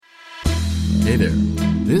Hey there.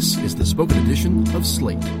 This is the spoken edition of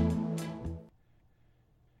Slate.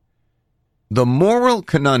 The moral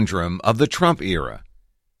conundrum of the Trump era.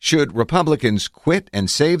 Should Republicans quit and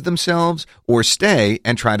save themselves or stay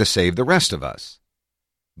and try to save the rest of us?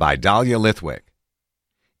 By Dahlia Lithwick.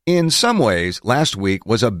 In some ways, last week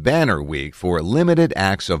was a banner week for limited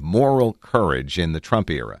acts of moral courage in the Trump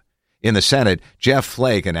era. In the Senate, Jeff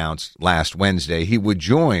Flake announced last Wednesday he would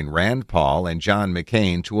join Rand Paul and John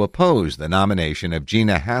McCain to oppose the nomination of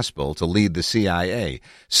Gina Haspel to lead the CIA,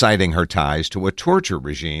 citing her ties to a torture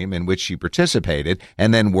regime in which she participated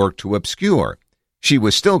and then worked to obscure. She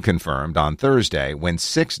was still confirmed on Thursday when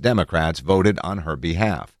 6 Democrats voted on her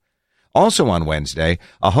behalf. Also on Wednesday,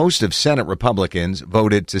 a host of Senate Republicans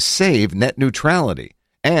voted to save net neutrality.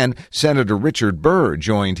 And Senator Richard Burr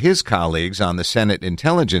joined his colleagues on the Senate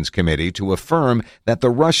Intelligence Committee to affirm that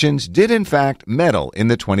the Russians did in fact meddle in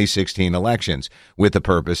the 2016 elections with the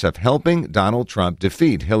purpose of helping Donald Trump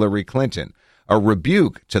defeat Hillary Clinton, a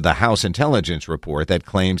rebuke to the House Intelligence Report that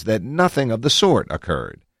claims that nothing of the sort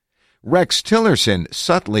occurred. Rex Tillerson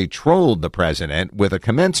subtly trolled the president with a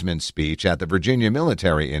commencement speech at the Virginia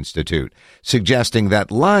Military Institute, suggesting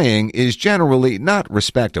that lying is generally not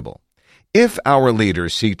respectable. If our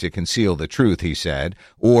leaders seek to conceal the truth, he said,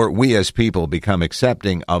 or we as people become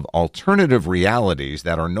accepting of alternative realities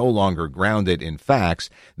that are no longer grounded in facts,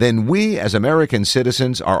 then we as American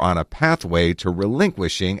citizens are on a pathway to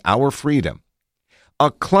relinquishing our freedom.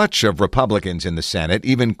 A clutch of Republicans in the Senate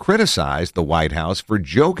even criticized the White House for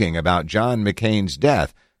joking about John McCain's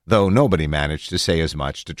death, though nobody managed to say as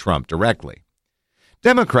much to Trump directly.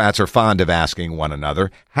 Democrats are fond of asking one another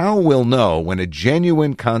how we'll know when a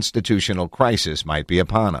genuine constitutional crisis might be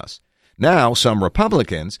upon us. Now, some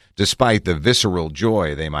Republicans, despite the visceral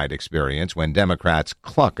joy they might experience when Democrats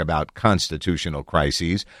cluck about constitutional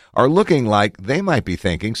crises, are looking like they might be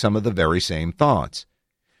thinking some of the very same thoughts.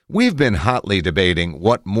 We've been hotly debating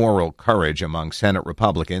what moral courage among Senate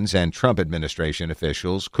Republicans and Trump administration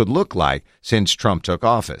officials could look like since Trump took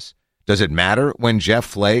office. Does it matter when Jeff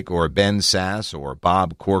Flake or Ben Sasse or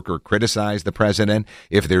Bob Corker criticize the president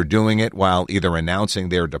if they're doing it while either announcing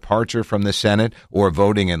their departure from the Senate or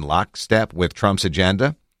voting in lockstep with Trump's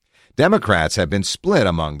agenda? Democrats have been split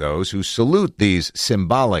among those who salute these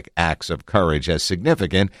symbolic acts of courage as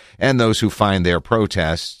significant and those who find their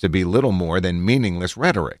protests to be little more than meaningless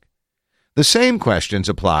rhetoric. The same questions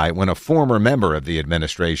apply when a former member of the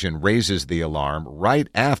administration raises the alarm right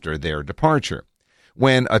after their departure.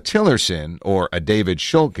 When a Tillerson or a David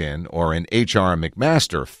Shulkin or an H.R.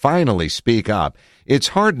 McMaster finally speak up, it's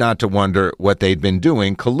hard not to wonder what they'd been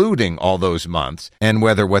doing colluding all those months and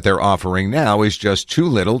whether what they're offering now is just too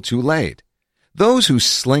little too late. Those who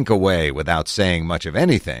slink away without saying much of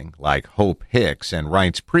anything, like Hope Hicks and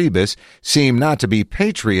Reince Priebus, seem not to be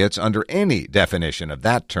patriots under any definition of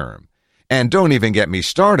that term. And don't even get me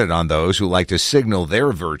started on those who like to signal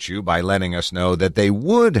their virtue by letting us know that they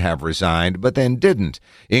would have resigned but then didn't,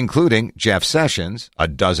 including Jeff Sessions a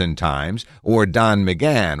dozen times, or Don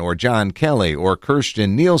McGahn, or John Kelly, or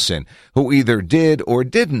Kirstjen Nielsen, who either did or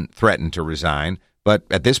didn't threaten to resign, but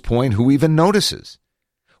at this point, who even notices?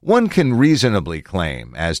 One can reasonably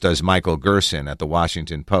claim, as does Michael Gerson at the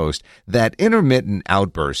Washington Post, that intermittent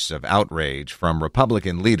outbursts of outrage from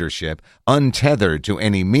Republican leadership, untethered to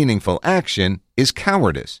any meaningful action, is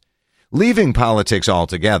cowardice. Leaving politics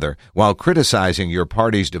altogether while criticizing your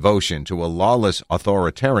party's devotion to a lawless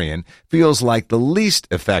authoritarian feels like the least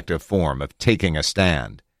effective form of taking a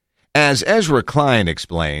stand. As Ezra Klein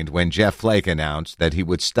explained when Jeff Flake announced that he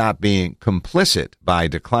would stop being complicit by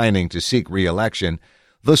declining to seek re-election,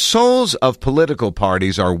 the souls of political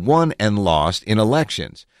parties are won and lost in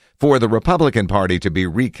elections. For the Republican Party to be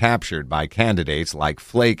recaptured by candidates like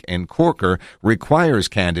Flake and Corker requires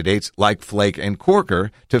candidates like Flake and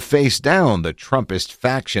Corker to face down the Trumpist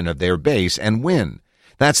faction of their base and win.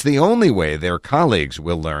 That's the only way their colleagues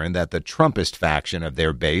will learn that the Trumpist faction of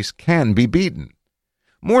their base can be beaten.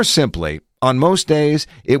 More simply, on most days,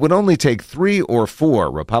 it would only take 3 or 4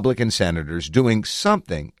 Republican senators doing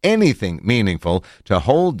something, anything meaningful, to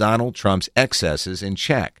hold Donald Trump's excesses in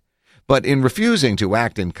check. But in refusing to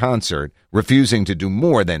act in concert, refusing to do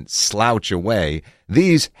more than slouch away,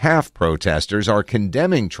 these half-protesters are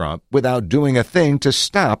condemning Trump without doing a thing to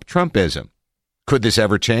stop Trumpism. Could this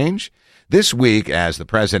ever change? This week, as the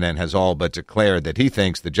president has all but declared that he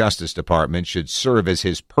thinks the Justice Department should serve as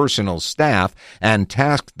his personal staff and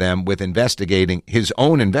tasked them with investigating his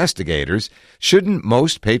own investigators, shouldn't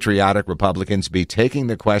most patriotic Republicans be taking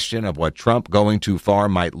the question of what Trump going too far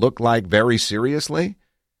might look like very seriously?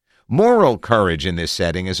 Moral courage in this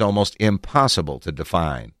setting is almost impossible to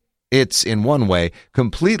define. It's, in one way,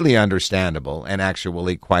 completely understandable and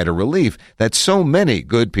actually quite a relief that so many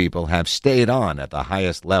good people have stayed on at the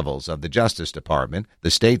highest levels of the Justice Department, the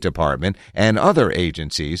State Department, and other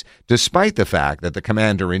agencies, despite the fact that the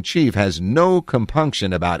Commander-in-Chief has no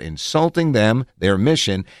compunction about insulting them, their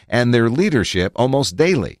mission, and their leadership almost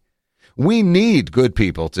daily. We need good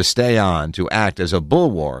people to stay on to act as a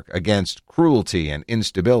bulwark against cruelty and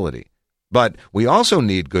instability. But we also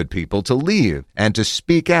need good people to leave and to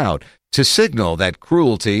speak out, to signal that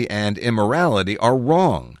cruelty and immorality are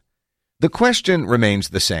wrong. The question remains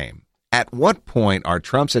the same. At what point are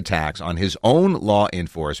Trump's attacks on his own law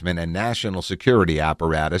enforcement and national security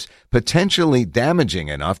apparatus potentially damaging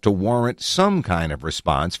enough to warrant some kind of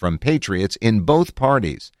response from patriots in both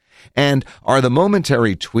parties? And are the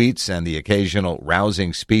momentary tweets and the occasional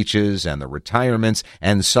rousing speeches and the retirements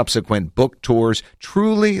and subsequent book tours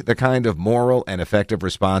truly the kind of moral and effective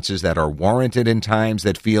responses that are warranted in times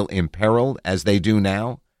that feel imperiled as they do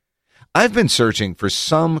now? I've been searching for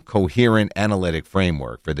some coherent analytic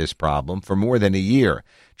framework for this problem for more than a year,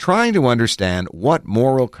 trying to understand what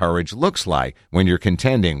moral courage looks like when you're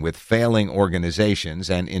contending with failing organizations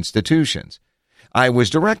and institutions. I was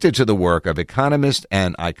directed to the work of economist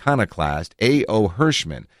and iconoclast A.O.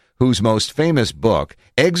 Hirschman, whose most famous book,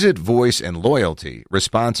 Exit, Voice, and Loyalty,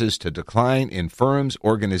 Responses to Decline in Firms,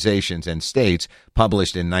 Organizations, and States,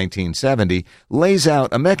 published in 1970, lays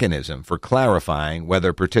out a mechanism for clarifying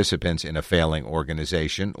whether participants in a failing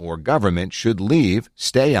organization or government should leave,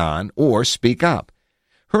 stay on, or speak up.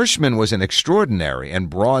 Hirschman was an extraordinary and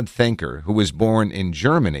broad thinker who was born in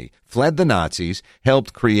Germany, fled the Nazis,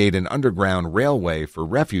 helped create an underground railway for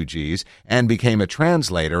refugees, and became a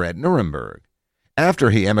translator at Nuremberg.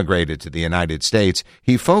 After he emigrated to the United States,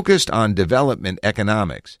 he focused on development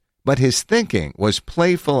economics. But his thinking was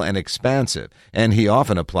playful and expansive, and he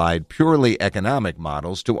often applied purely economic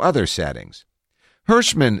models to other settings.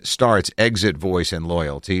 Hirschman starts Exit, Voice, and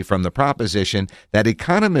Loyalty from the proposition that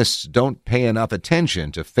economists don't pay enough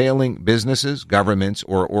attention to failing businesses, governments,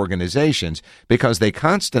 or organizations because they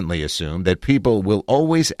constantly assume that people will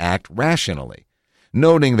always act rationally,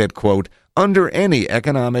 noting that, quote, under any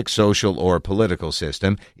economic, social, or political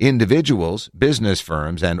system, individuals, business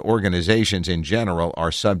firms, and organizations in general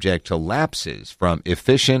are subject to lapses from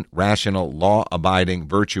efficient, rational, law-abiding,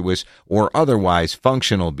 virtuous, or otherwise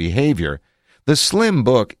functional behavior. The slim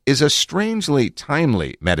book is a strangely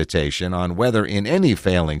timely meditation on whether in any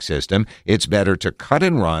failing system it's better to cut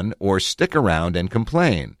and run or stick around and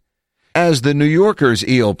complain. As the New Yorker's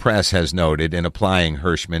Eel Press has noted in applying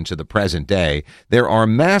Hirschman to the present day, there are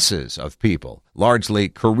masses of people, largely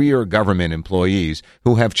career government employees,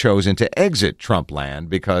 who have chosen to exit Trumpland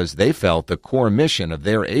because they felt the core mission of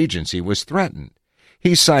their agency was threatened.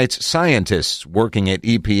 He cites scientists working at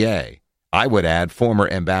EPA. I would add former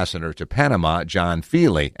Ambassador to Panama, John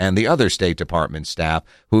Feely, and the other State Department staff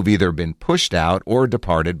who've either been pushed out or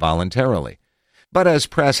departed voluntarily. But as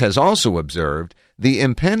Press has also observed, the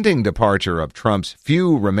impending departure of Trump's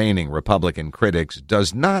few remaining Republican critics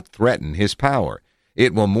does not threaten his power.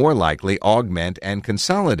 It will more likely augment and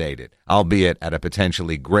consolidate it, albeit at a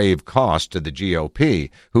potentially grave cost to the GOP,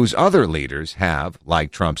 whose other leaders have,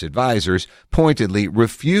 like Trump's advisors, pointedly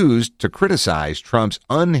refused to criticize Trump's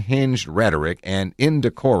unhinged rhetoric and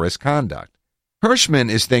indecorous conduct. Hirschman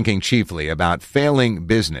is thinking chiefly about failing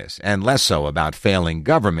business and less so about failing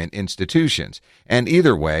government institutions, and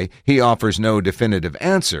either way, he offers no definitive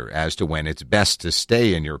answer as to when it's best to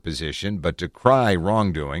stay in your position but to cry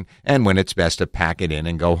wrongdoing and when it's best to pack it in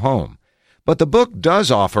and go home. But the book does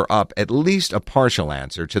offer up at least a partial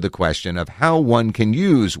answer to the question of how one can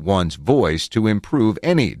use one's voice to improve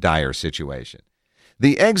any dire situation.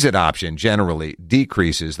 The exit option generally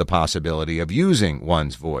decreases the possibility of using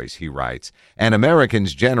one's voice, he writes, and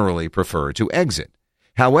Americans generally prefer to exit.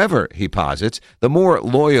 However, he posits, the more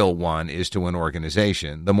loyal one is to an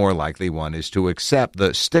organization, the more likely one is to accept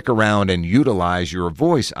the stick around and utilize your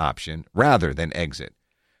voice option rather than exit.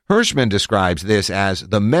 Hirschman describes this as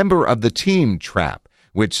the member of the team trap,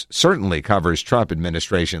 which certainly covers Trump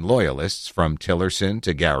administration loyalists from Tillerson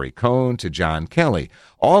to Gary Cohn to John Kelly,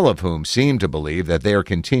 all of whom seem to believe that their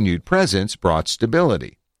continued presence brought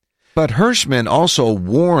stability. But Hirschman also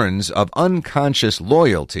warns of unconscious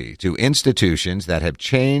loyalty to institutions that have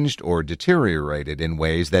changed or deteriorated in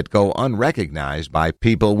ways that go unrecognized by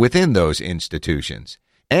people within those institutions.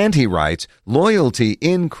 And he writes, loyalty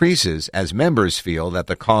increases as members feel that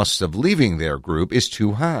the costs of leaving their group is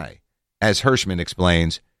too high. As Hirschman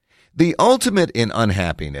explains, The ultimate in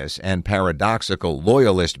unhappiness and paradoxical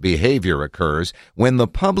loyalist behavior occurs when the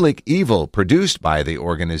public evil produced by the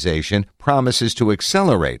organization promises to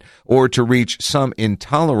accelerate or to reach some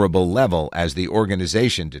intolerable level as the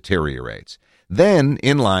organization deteriorates. Then,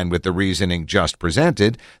 in line with the reasoning just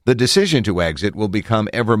presented, the decision to exit will become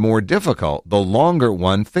ever more difficult the longer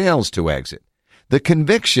one fails to exit. The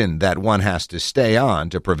conviction that one has to stay on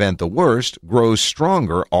to prevent the worst grows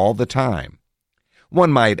stronger all the time.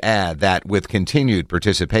 One might add that with continued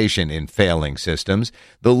participation in failing systems,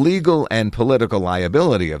 the legal and political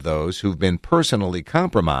liability of those who've been personally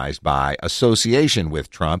compromised by association with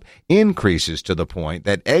Trump increases to the point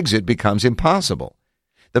that exit becomes impossible.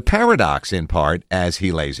 The paradox, in part, as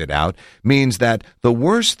he lays it out, means that the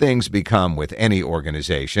worse things become with any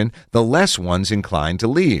organization, the less one's inclined to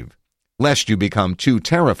leave. Lest you become too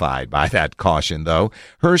terrified by that caution, though,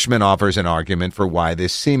 Hirschman offers an argument for why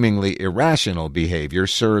this seemingly irrational behavior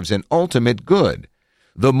serves an ultimate good.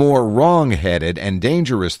 The more wrong-headed and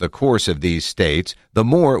dangerous the course of these states, the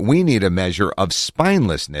more we need a measure of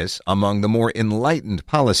spinelessness among the more enlightened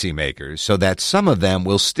policymakers so that some of them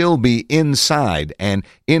will still be inside and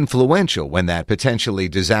influential when that potentially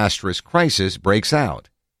disastrous crisis breaks out.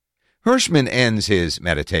 Hirschman ends his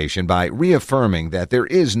meditation by reaffirming that there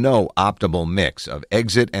is no optimal mix of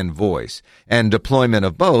exit and voice, and deployment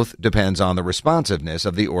of both depends on the responsiveness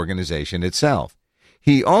of the organization itself.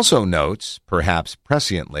 He also notes, perhaps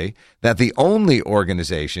presciently, that the only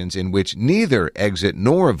organizations in which neither exit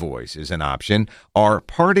nor voice is an option are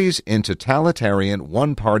parties in totalitarian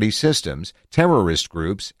one-party systems, terrorist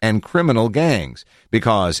groups, and criminal gangs,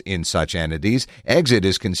 because in such entities, exit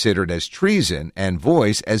is considered as treason and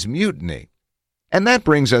voice as mutiny. And that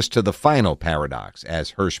brings us to the final paradox,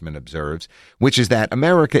 as Hirschman observes, which is that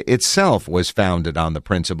America itself was founded on the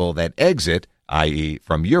principle that exit, i.e.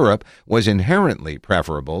 from Europe, was inherently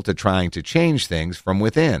preferable to trying to change things from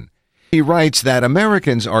within. He writes that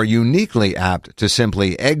Americans are uniquely apt to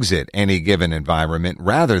simply exit any given environment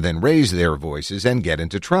rather than raise their voices and get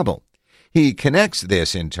into trouble. He connects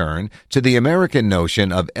this, in turn, to the American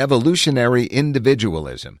notion of evolutionary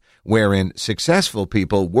individualism, wherein successful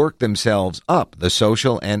people work themselves up the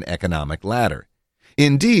social and economic ladder.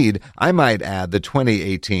 Indeed, I might add the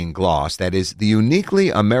 2018 gloss that is the uniquely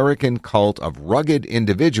American cult of rugged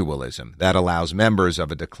individualism that allows members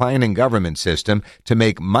of a declining government system to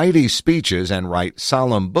make mighty speeches and write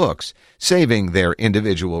solemn books, saving their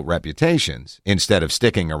individual reputations, instead of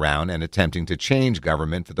sticking around and attempting to change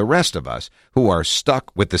government for the rest of us who are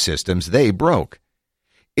stuck with the systems they broke.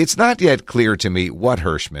 It's not yet clear to me what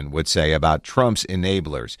Hirschman would say about Trump's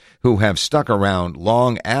enablers, who have stuck around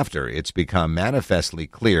long after it's become manifestly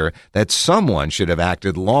clear that someone should have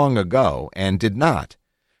acted long ago and did not.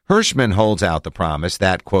 Hirschman holds out the promise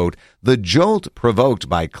that, quote, the jolt provoked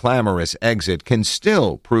by clamorous exit can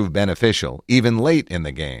still prove beneficial, even late in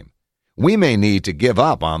the game. We may need to give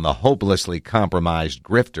up on the hopelessly compromised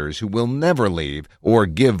grifters who will never leave or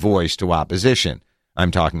give voice to opposition.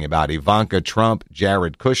 I'm talking about Ivanka Trump,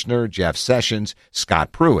 Jared Kushner, Jeff Sessions,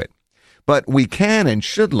 Scott Pruitt. But we can and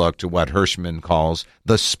should look to what Hirschman calls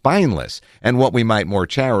the spineless and what we might more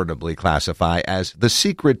charitably classify as the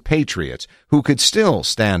secret patriots who could still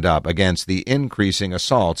stand up against the increasing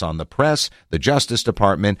assaults on the press, the Justice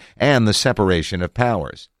Department, and the separation of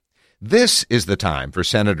powers. This is the time for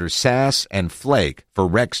Senators Sass and Flake, for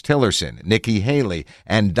Rex Tillerson, Nikki Haley,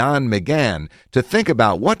 and Don McGahn to think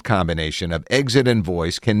about what combination of exit and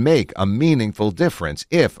voice can make a meaningful difference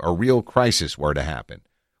if a real crisis were to happen.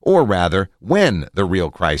 Or rather, when the real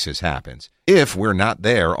crisis happens, if we're not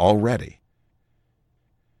there already.